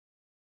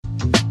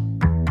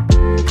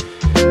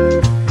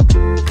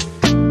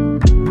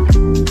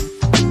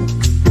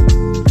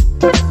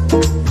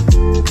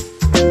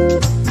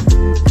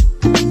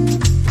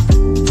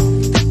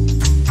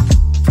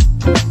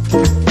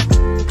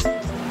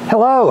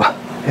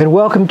And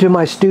welcome to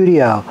my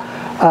studio.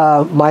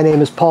 My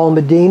name is Paul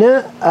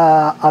Medina.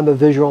 I'm a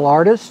visual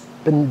artist.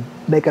 Been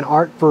making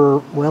art for,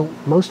 well,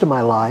 most of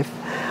my life.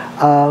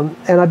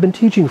 And I've been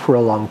teaching for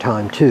a long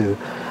time too.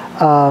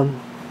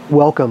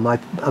 Welcome.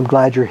 I'm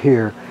glad you're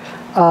here.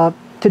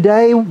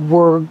 Today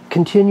we're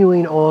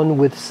continuing on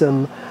with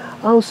some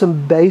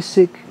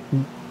basic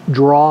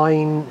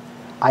drawing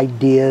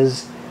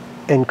ideas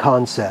and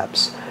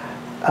concepts.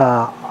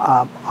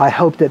 I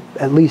hope that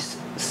at least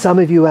some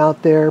of you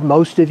out there,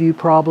 most of you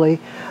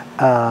probably,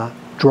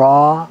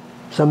 draw.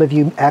 Some of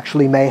you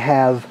actually may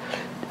have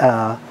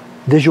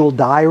visual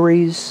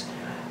diaries,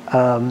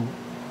 and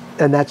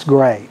that's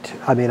great.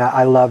 I mean,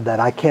 I love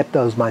that. I kept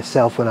those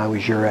myself when I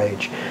was your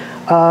age.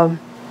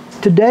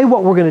 Today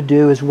what we're going to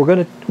do is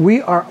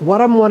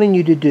what I'm wanting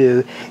you to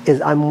do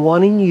is I'm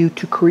wanting you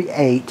to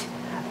create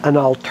an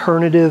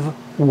alternative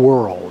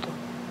world,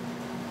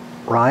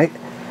 right?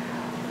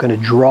 I'm going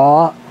to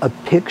draw a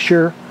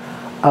picture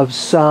of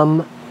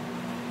some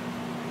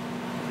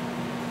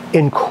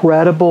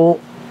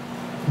incredible,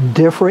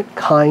 different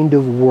kind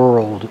of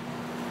world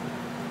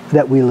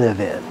that we live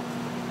in.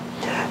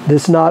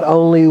 This not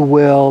only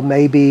will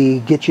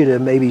maybe get you to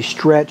maybe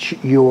stretch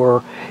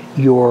your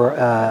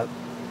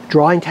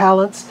drawing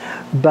talents,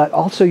 but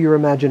also your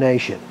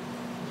imagination.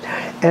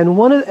 And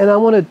I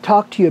want to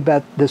talk to you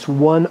about this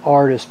one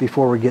artist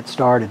before we get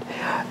started.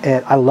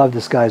 And I love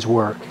this guy's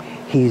work.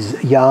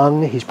 He's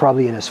young. He's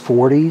probably in his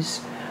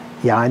 40s.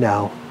 Yeah, I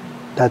know.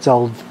 That's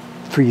old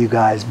for you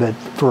guys, but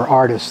for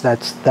artists,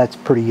 that's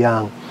pretty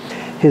young.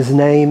 His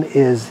name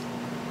is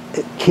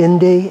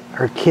Kehinde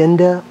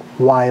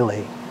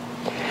Wiley.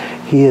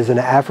 He is an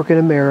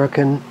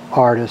African-American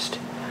artist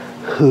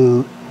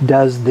who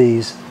does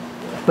these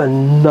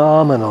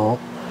phenomenal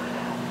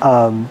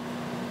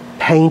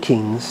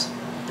paintings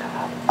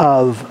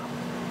of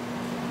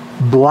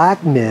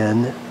black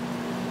men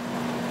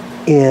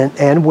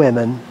and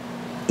women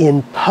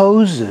in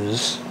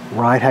poses,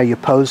 right? How you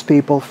pose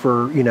people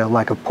for, you know,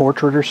 like a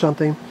portrait or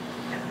something.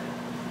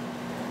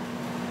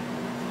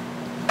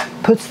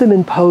 Puts them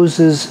in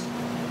poses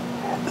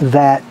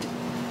that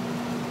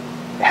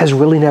has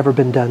really never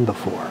been done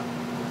before.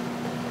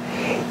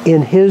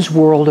 In his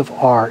world of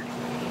art,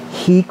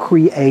 he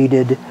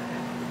created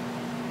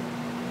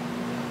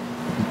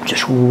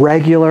just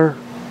regular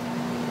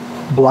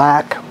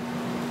black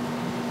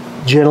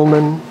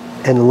gentlemen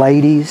and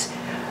ladies,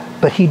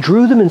 but he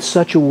drew them in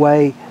such a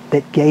way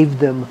that gave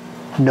them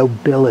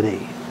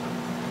nobility,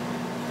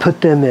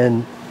 put them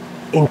in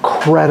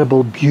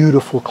incredible,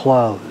 beautiful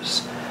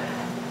clothes.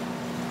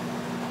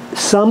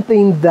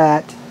 Something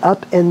that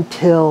up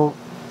until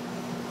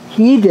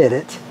he did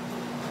it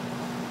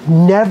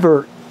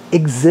never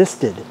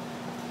existed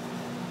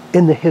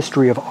in the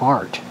history of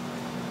art.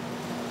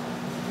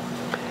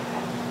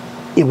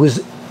 It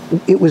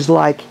was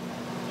like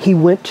he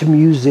went to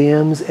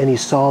museums and he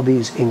saw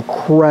these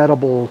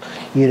incredible,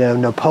 you know,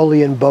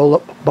 Napoleon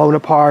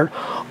Bonaparte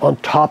on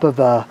top of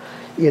a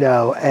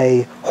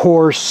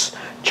horse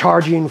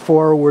charging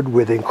forward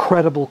with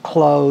incredible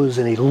clothes,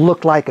 and he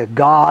looked like a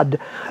god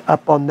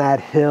up on that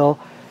hill.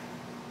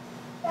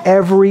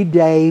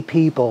 Everyday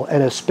people,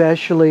 and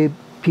especially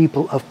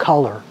people of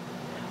color,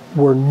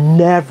 were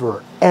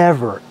never,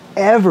 ever,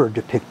 ever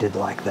depicted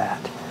like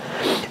that.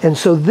 And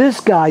so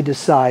this guy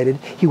decided,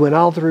 he went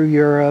all through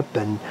Europe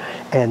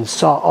and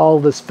saw all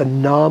this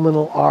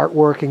phenomenal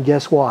artwork, and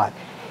guess what?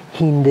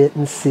 He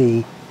didn't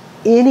see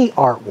any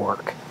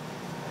artwork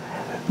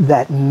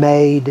that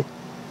made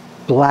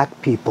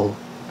black people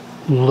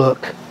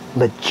look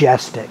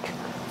majestic,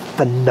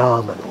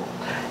 phenomenal.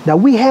 Now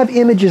we have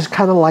images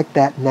kind of like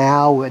that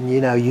now, and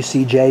you know, you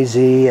see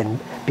Jay-Z and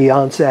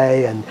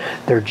Beyonce and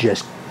they're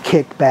just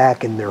kicked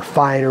back in their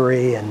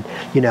finery, and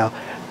you know,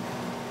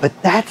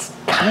 but that's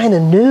kind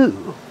of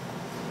new.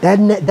 That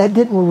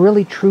didn't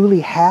really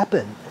truly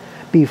happen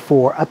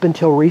before, up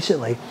until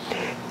recently.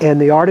 And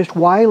the artist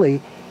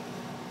Wiley,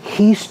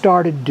 he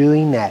started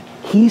doing that.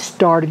 He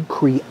started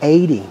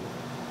creating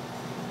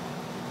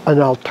an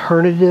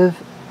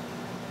alternative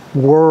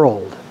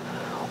world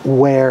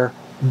where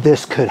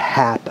this could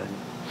happen.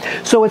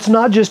 So it's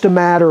not just a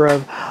matter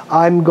of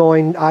I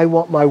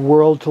want my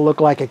world to look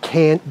like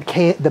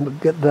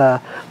the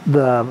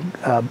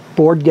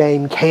board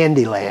game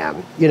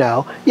Candyland. You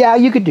know, yeah,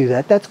 you could do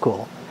that. That's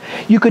cool.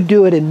 You could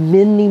do it in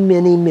many,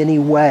 many, many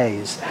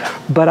ways.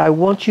 But I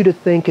want you to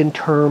think in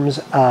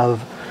terms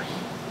of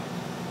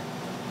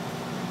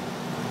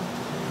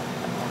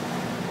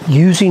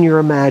using your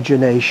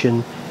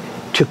imagination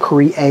to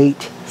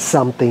create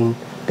something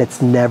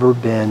that's never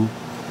been,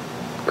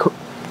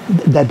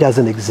 that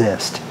doesn't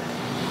exist.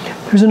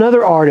 There's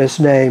another artist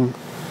named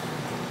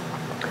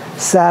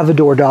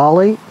Salvador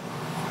Dali,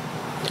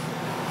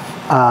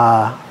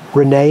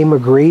 Rene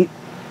Magritte.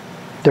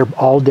 They're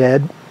all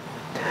dead.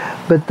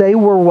 But they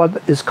were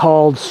what is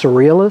called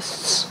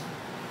surrealists.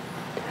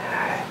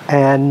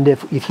 And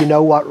if you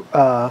know what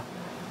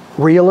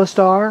realists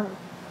are,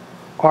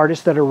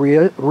 artists that are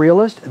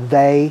realist,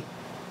 they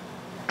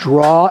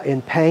draw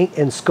and paint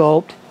and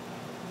sculpt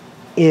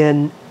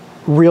in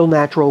real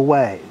natural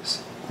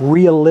ways,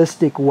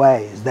 realistic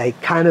ways. They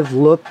kind of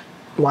look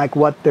like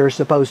what they're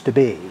supposed to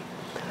be.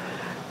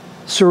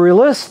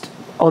 Surrealists,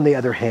 on the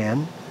other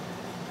hand,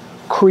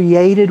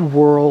 created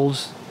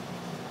worlds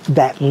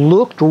that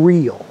looked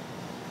real,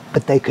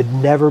 but they could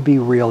never be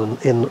real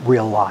in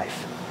real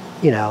life.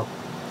 You know,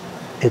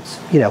 it's,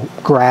 you know,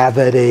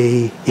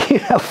 gravity, you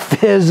know,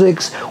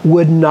 physics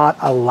would not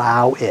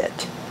allow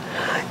it.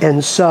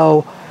 And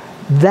so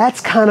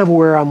that's kind of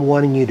where I'm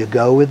wanting you to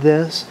go with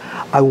this.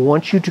 I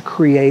want you to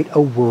create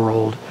a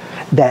world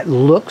that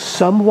looks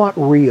somewhat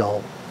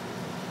real,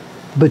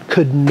 but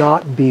could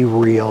not be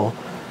real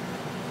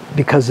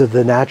because of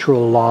the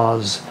natural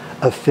laws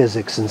of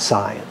physics and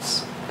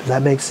science. Does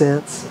that make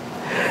sense?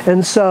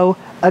 And so,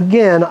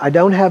 again, I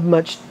don't have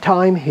much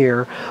time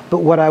here, but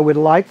what I would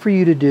like for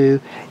you to do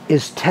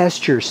is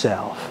test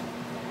yourself.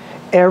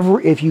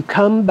 If you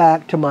come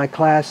back to my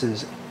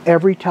classes,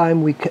 every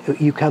time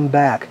you come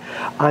back,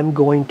 I'm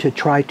going to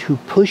try to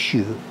push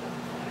you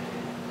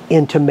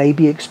into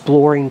maybe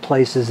exploring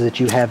places that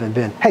you haven't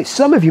been. Hey,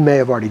 some of you may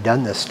have already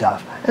done this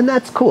stuff, and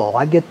that's cool,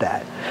 I get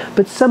that.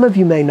 But some of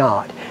you may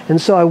not. And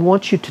so I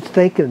want you to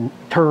think in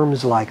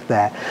terms like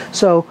that.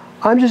 So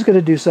I'm just going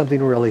to do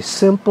something really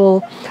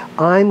simple.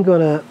 I'm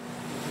going to,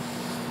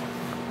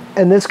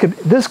 and this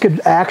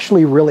could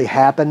actually really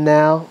happen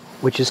now,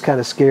 which is kind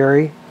of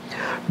scary,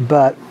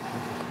 but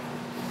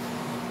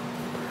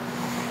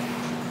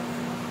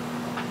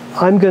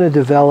I'm going to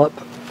develop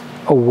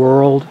a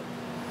world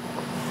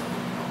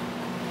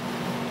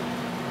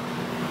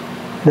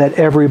that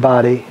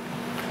everybody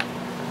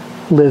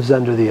lives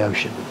under the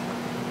ocean.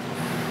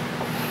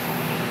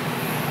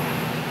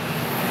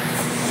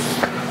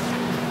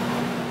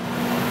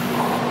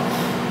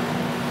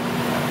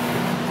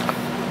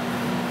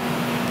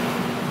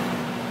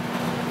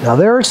 Now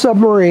there are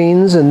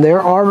submarines, and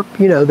there are,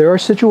 you know, there are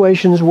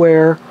situations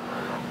where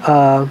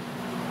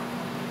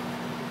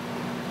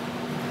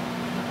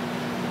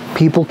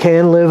people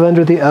can live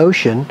under the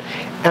ocean,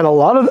 and a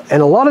lot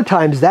of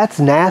times that's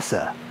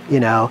NASA. You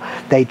know,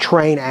 they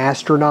train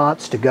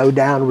astronauts to go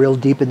down real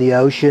deep in the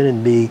ocean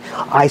and be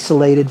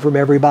isolated from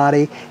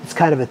everybody. It's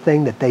kind of a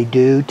thing that they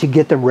do to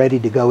get them ready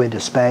to go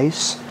into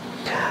space.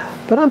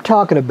 But I'm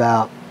talking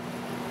about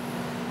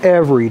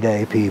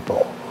everyday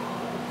people.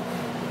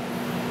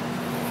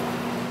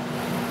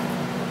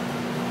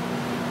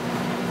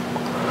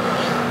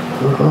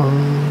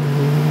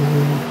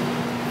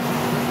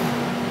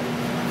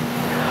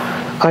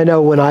 I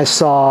know when I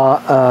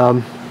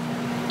saw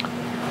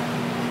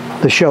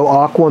the show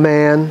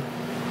Aquaman,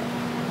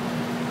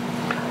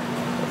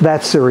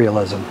 that's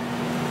surrealism.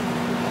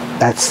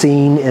 That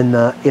scene in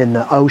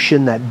the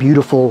ocean, that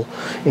beautiful,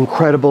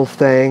 incredible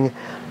thing,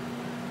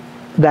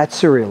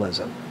 that's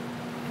surrealism.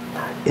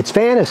 It's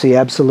fantasy,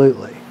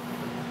 absolutely.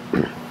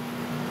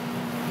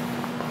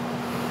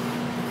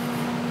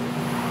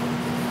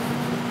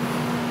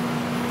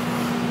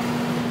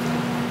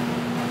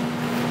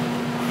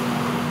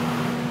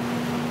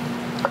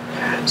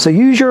 So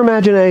use your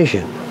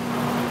imagination.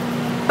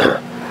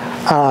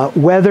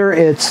 Whether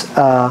it's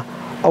a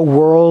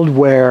world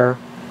where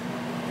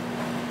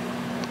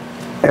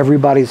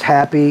everybody's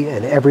happy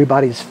and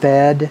everybody's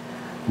fed,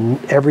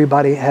 and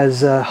everybody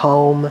has a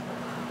home,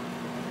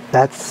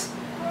 that's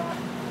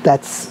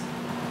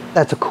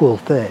a cool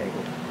thing,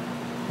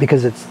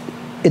 because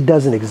it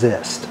doesn't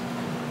exist.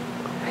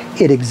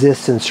 It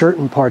exists in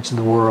certain parts of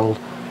the world,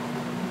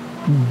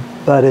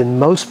 but in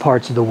most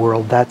parts of the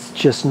world, that's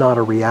just not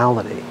a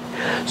reality.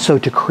 So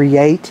to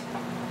create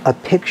a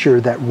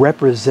picture that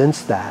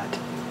represents that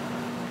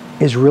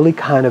is really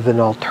kind of an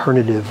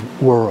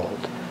alternative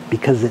world,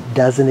 because it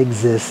doesn't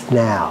exist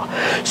now.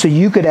 So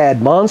you could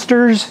add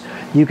monsters,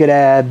 you could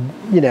add,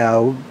 you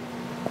know,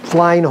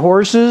 flying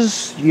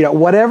horses, you know,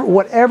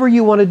 whatever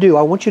you want to do.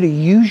 I want you to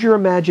use your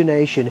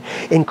imagination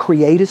and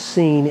create a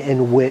scene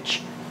in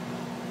which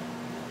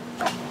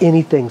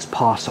anything's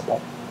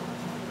possible.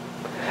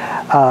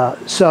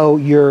 So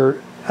you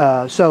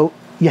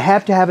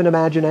have to have an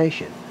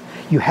imagination.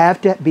 You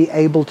have to be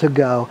able to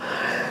go,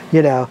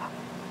 you know,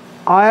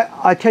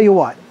 I tell you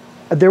what,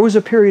 there was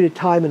a period of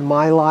time in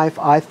my life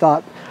I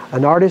thought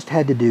an artist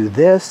had to do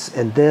this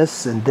and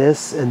this and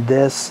this and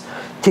this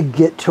to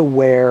get to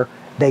where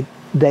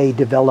they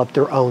developed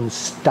their own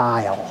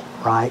style,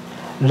 right?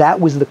 That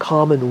was the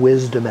common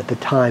wisdom at the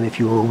time if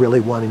you were really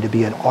wanting to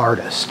be an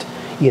artist,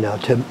 you know,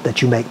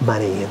 that you make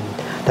money and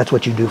that's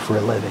what you do for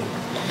a living.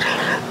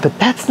 But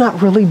that's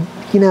not really,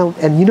 you know,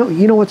 and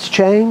you know what's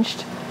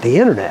changed? The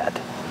internet.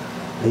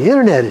 The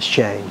internet has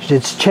changed.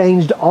 It's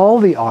changed all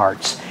the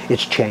arts.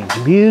 It's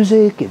changed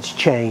music. It's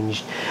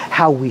changed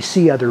how we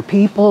see other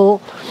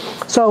people.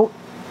 So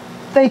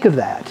think of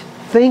that.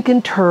 Think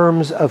in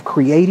terms of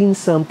creating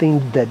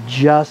something that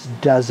just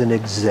doesn't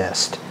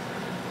exist.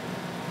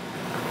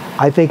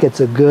 I think it's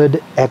a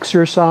good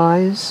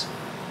exercise.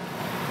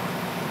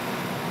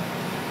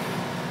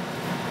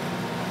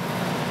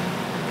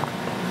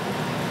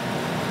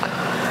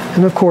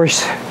 And of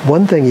course,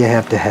 one thing you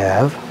have to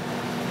have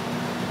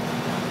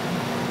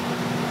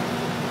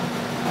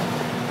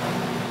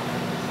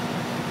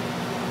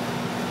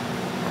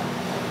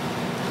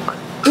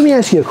Let me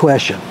ask you a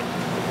question.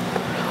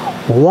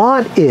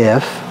 What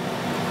if,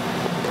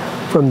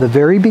 from the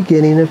very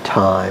beginning of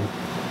time,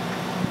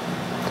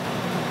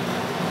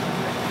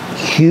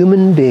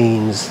 human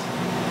beings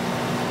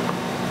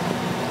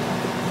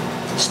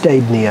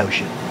stayed in the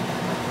ocean?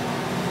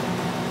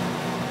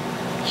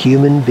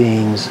 Human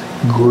beings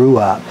grew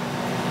up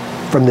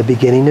from the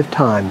beginning of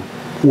time,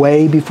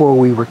 way before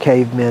we were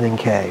cavemen in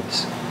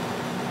caves.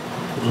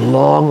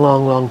 Long,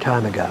 long, long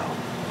time ago.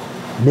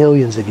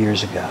 Millions of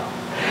years ago.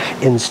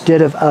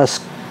 Instead of us,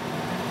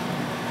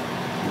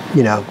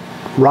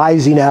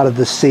 rising out of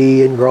the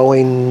sea and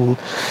growing,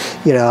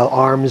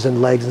 arms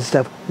and legs and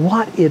stuff,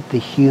 what if the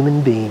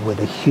human being with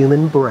a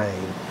human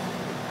brain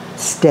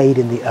stayed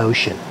in the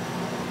ocean?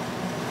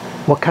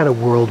 What kind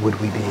of world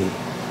would we be?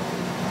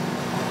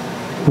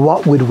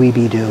 What would we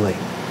be doing?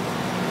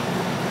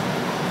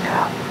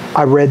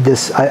 I read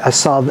this, I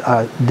saw,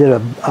 did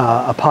a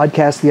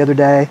podcast the other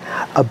day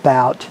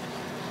about,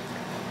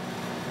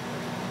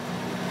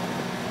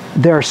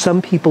 there are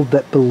some people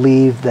that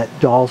believe that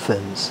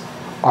dolphins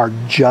are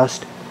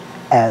just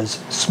as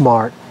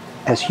smart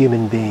as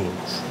human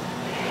beings.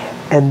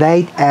 And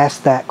they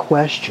asked that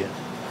question.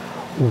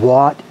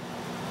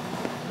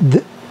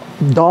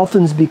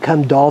 Dolphins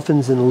become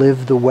dolphins and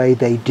live the way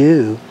they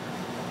do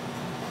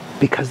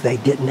because they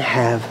didn't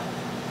have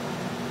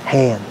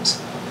hands.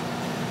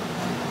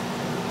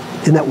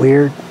 Isn't that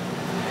weird?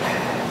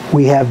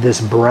 We have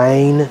this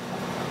brain,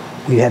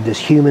 we have this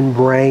human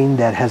brain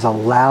that has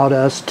allowed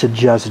us to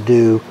just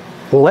do,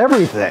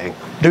 everything.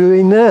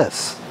 Doing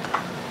this.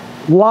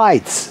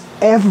 Lights,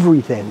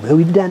 everything.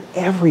 We've done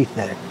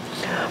everything.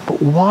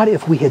 But what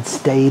if we had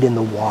stayed in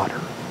the water?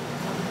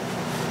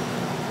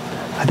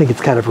 I think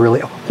it's kind of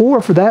really,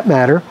 or for that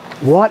matter,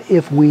 what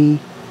if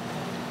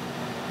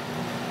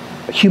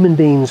human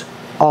beings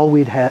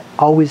always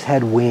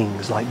had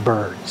wings like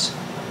birds,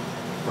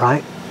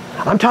 right?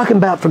 I'm talking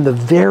about from the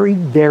very,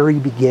 very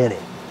beginning,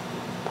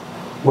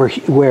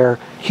 where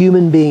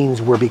human beings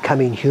were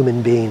becoming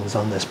human beings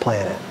on this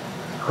planet,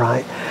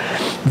 right?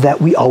 That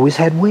we always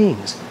had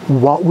wings.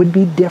 What would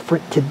be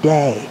different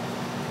today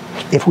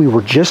if we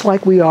were just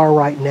like we are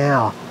right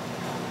now,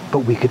 but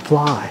we could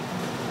fly?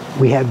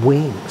 We had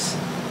wings.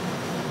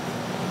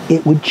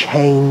 It would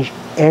change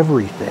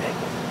everything.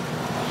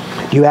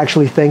 Do you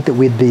actually think that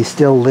we'd be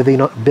still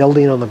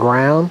building on the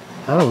ground?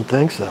 I don't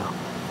think so.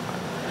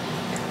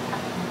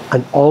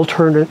 An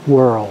alternate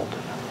world.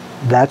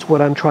 That's what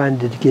I'm trying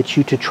to get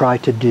you to try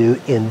to do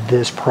in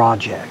this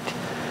project.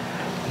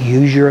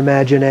 Use your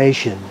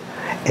imagination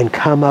and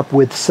come up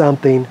with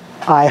something,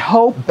 I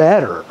hope,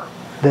 better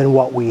than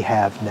what we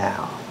have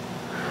now.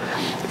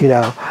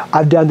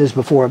 I've done this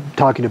before,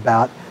 talking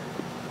about,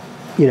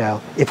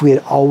 if we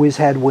had always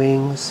had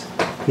wings,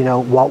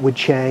 what would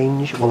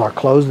change? Well, our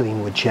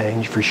clothing would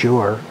change for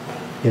sure,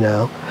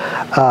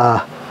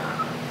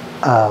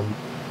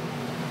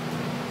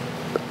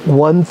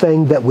 One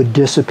thing that would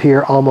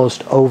disappear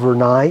almost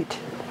overnight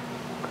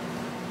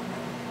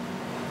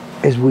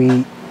is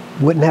we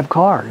wouldn't have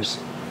cars.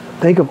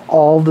 Think of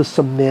all the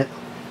cement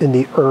in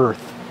the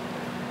earth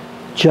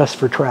just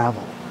for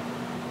travel.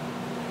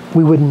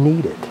 We wouldn't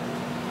need it.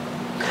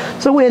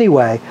 So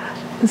anyway,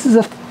 this is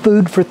a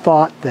food for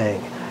thought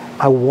thing.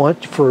 I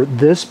want, for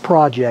this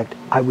project,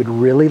 I would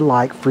really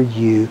like for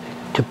you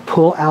to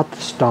pull out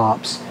the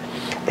stops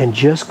and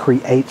just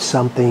create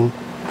something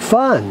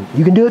fun.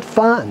 You can do it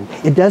fun.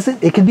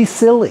 It can be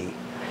silly.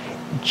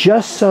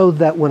 Just so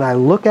that when I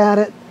look at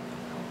it,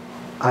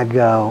 I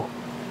go,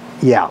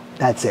 yeah,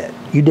 that's it.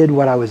 You did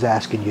what I was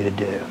asking you to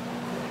do.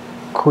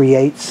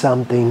 Create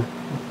something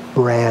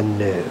brand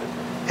new.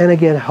 And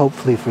again,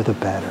 hopefully for the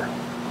better.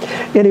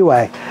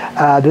 Anyway,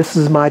 this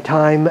is my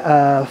time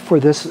for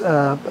this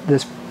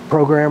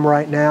program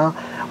right now.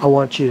 I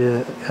want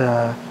you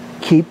to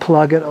keep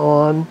plugging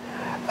on.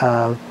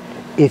 A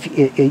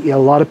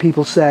lot of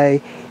people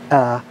say,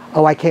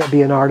 oh, I can't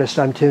be an artist,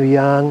 I'm too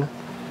young.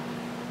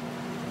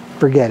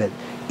 Forget it.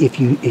 If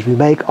you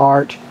make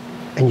art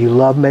and you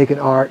love making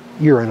art,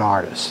 you're an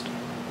artist.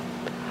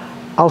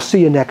 I'll see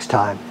you next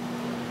time.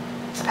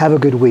 Have a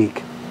good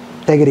week.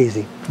 Take it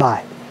easy.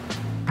 Bye.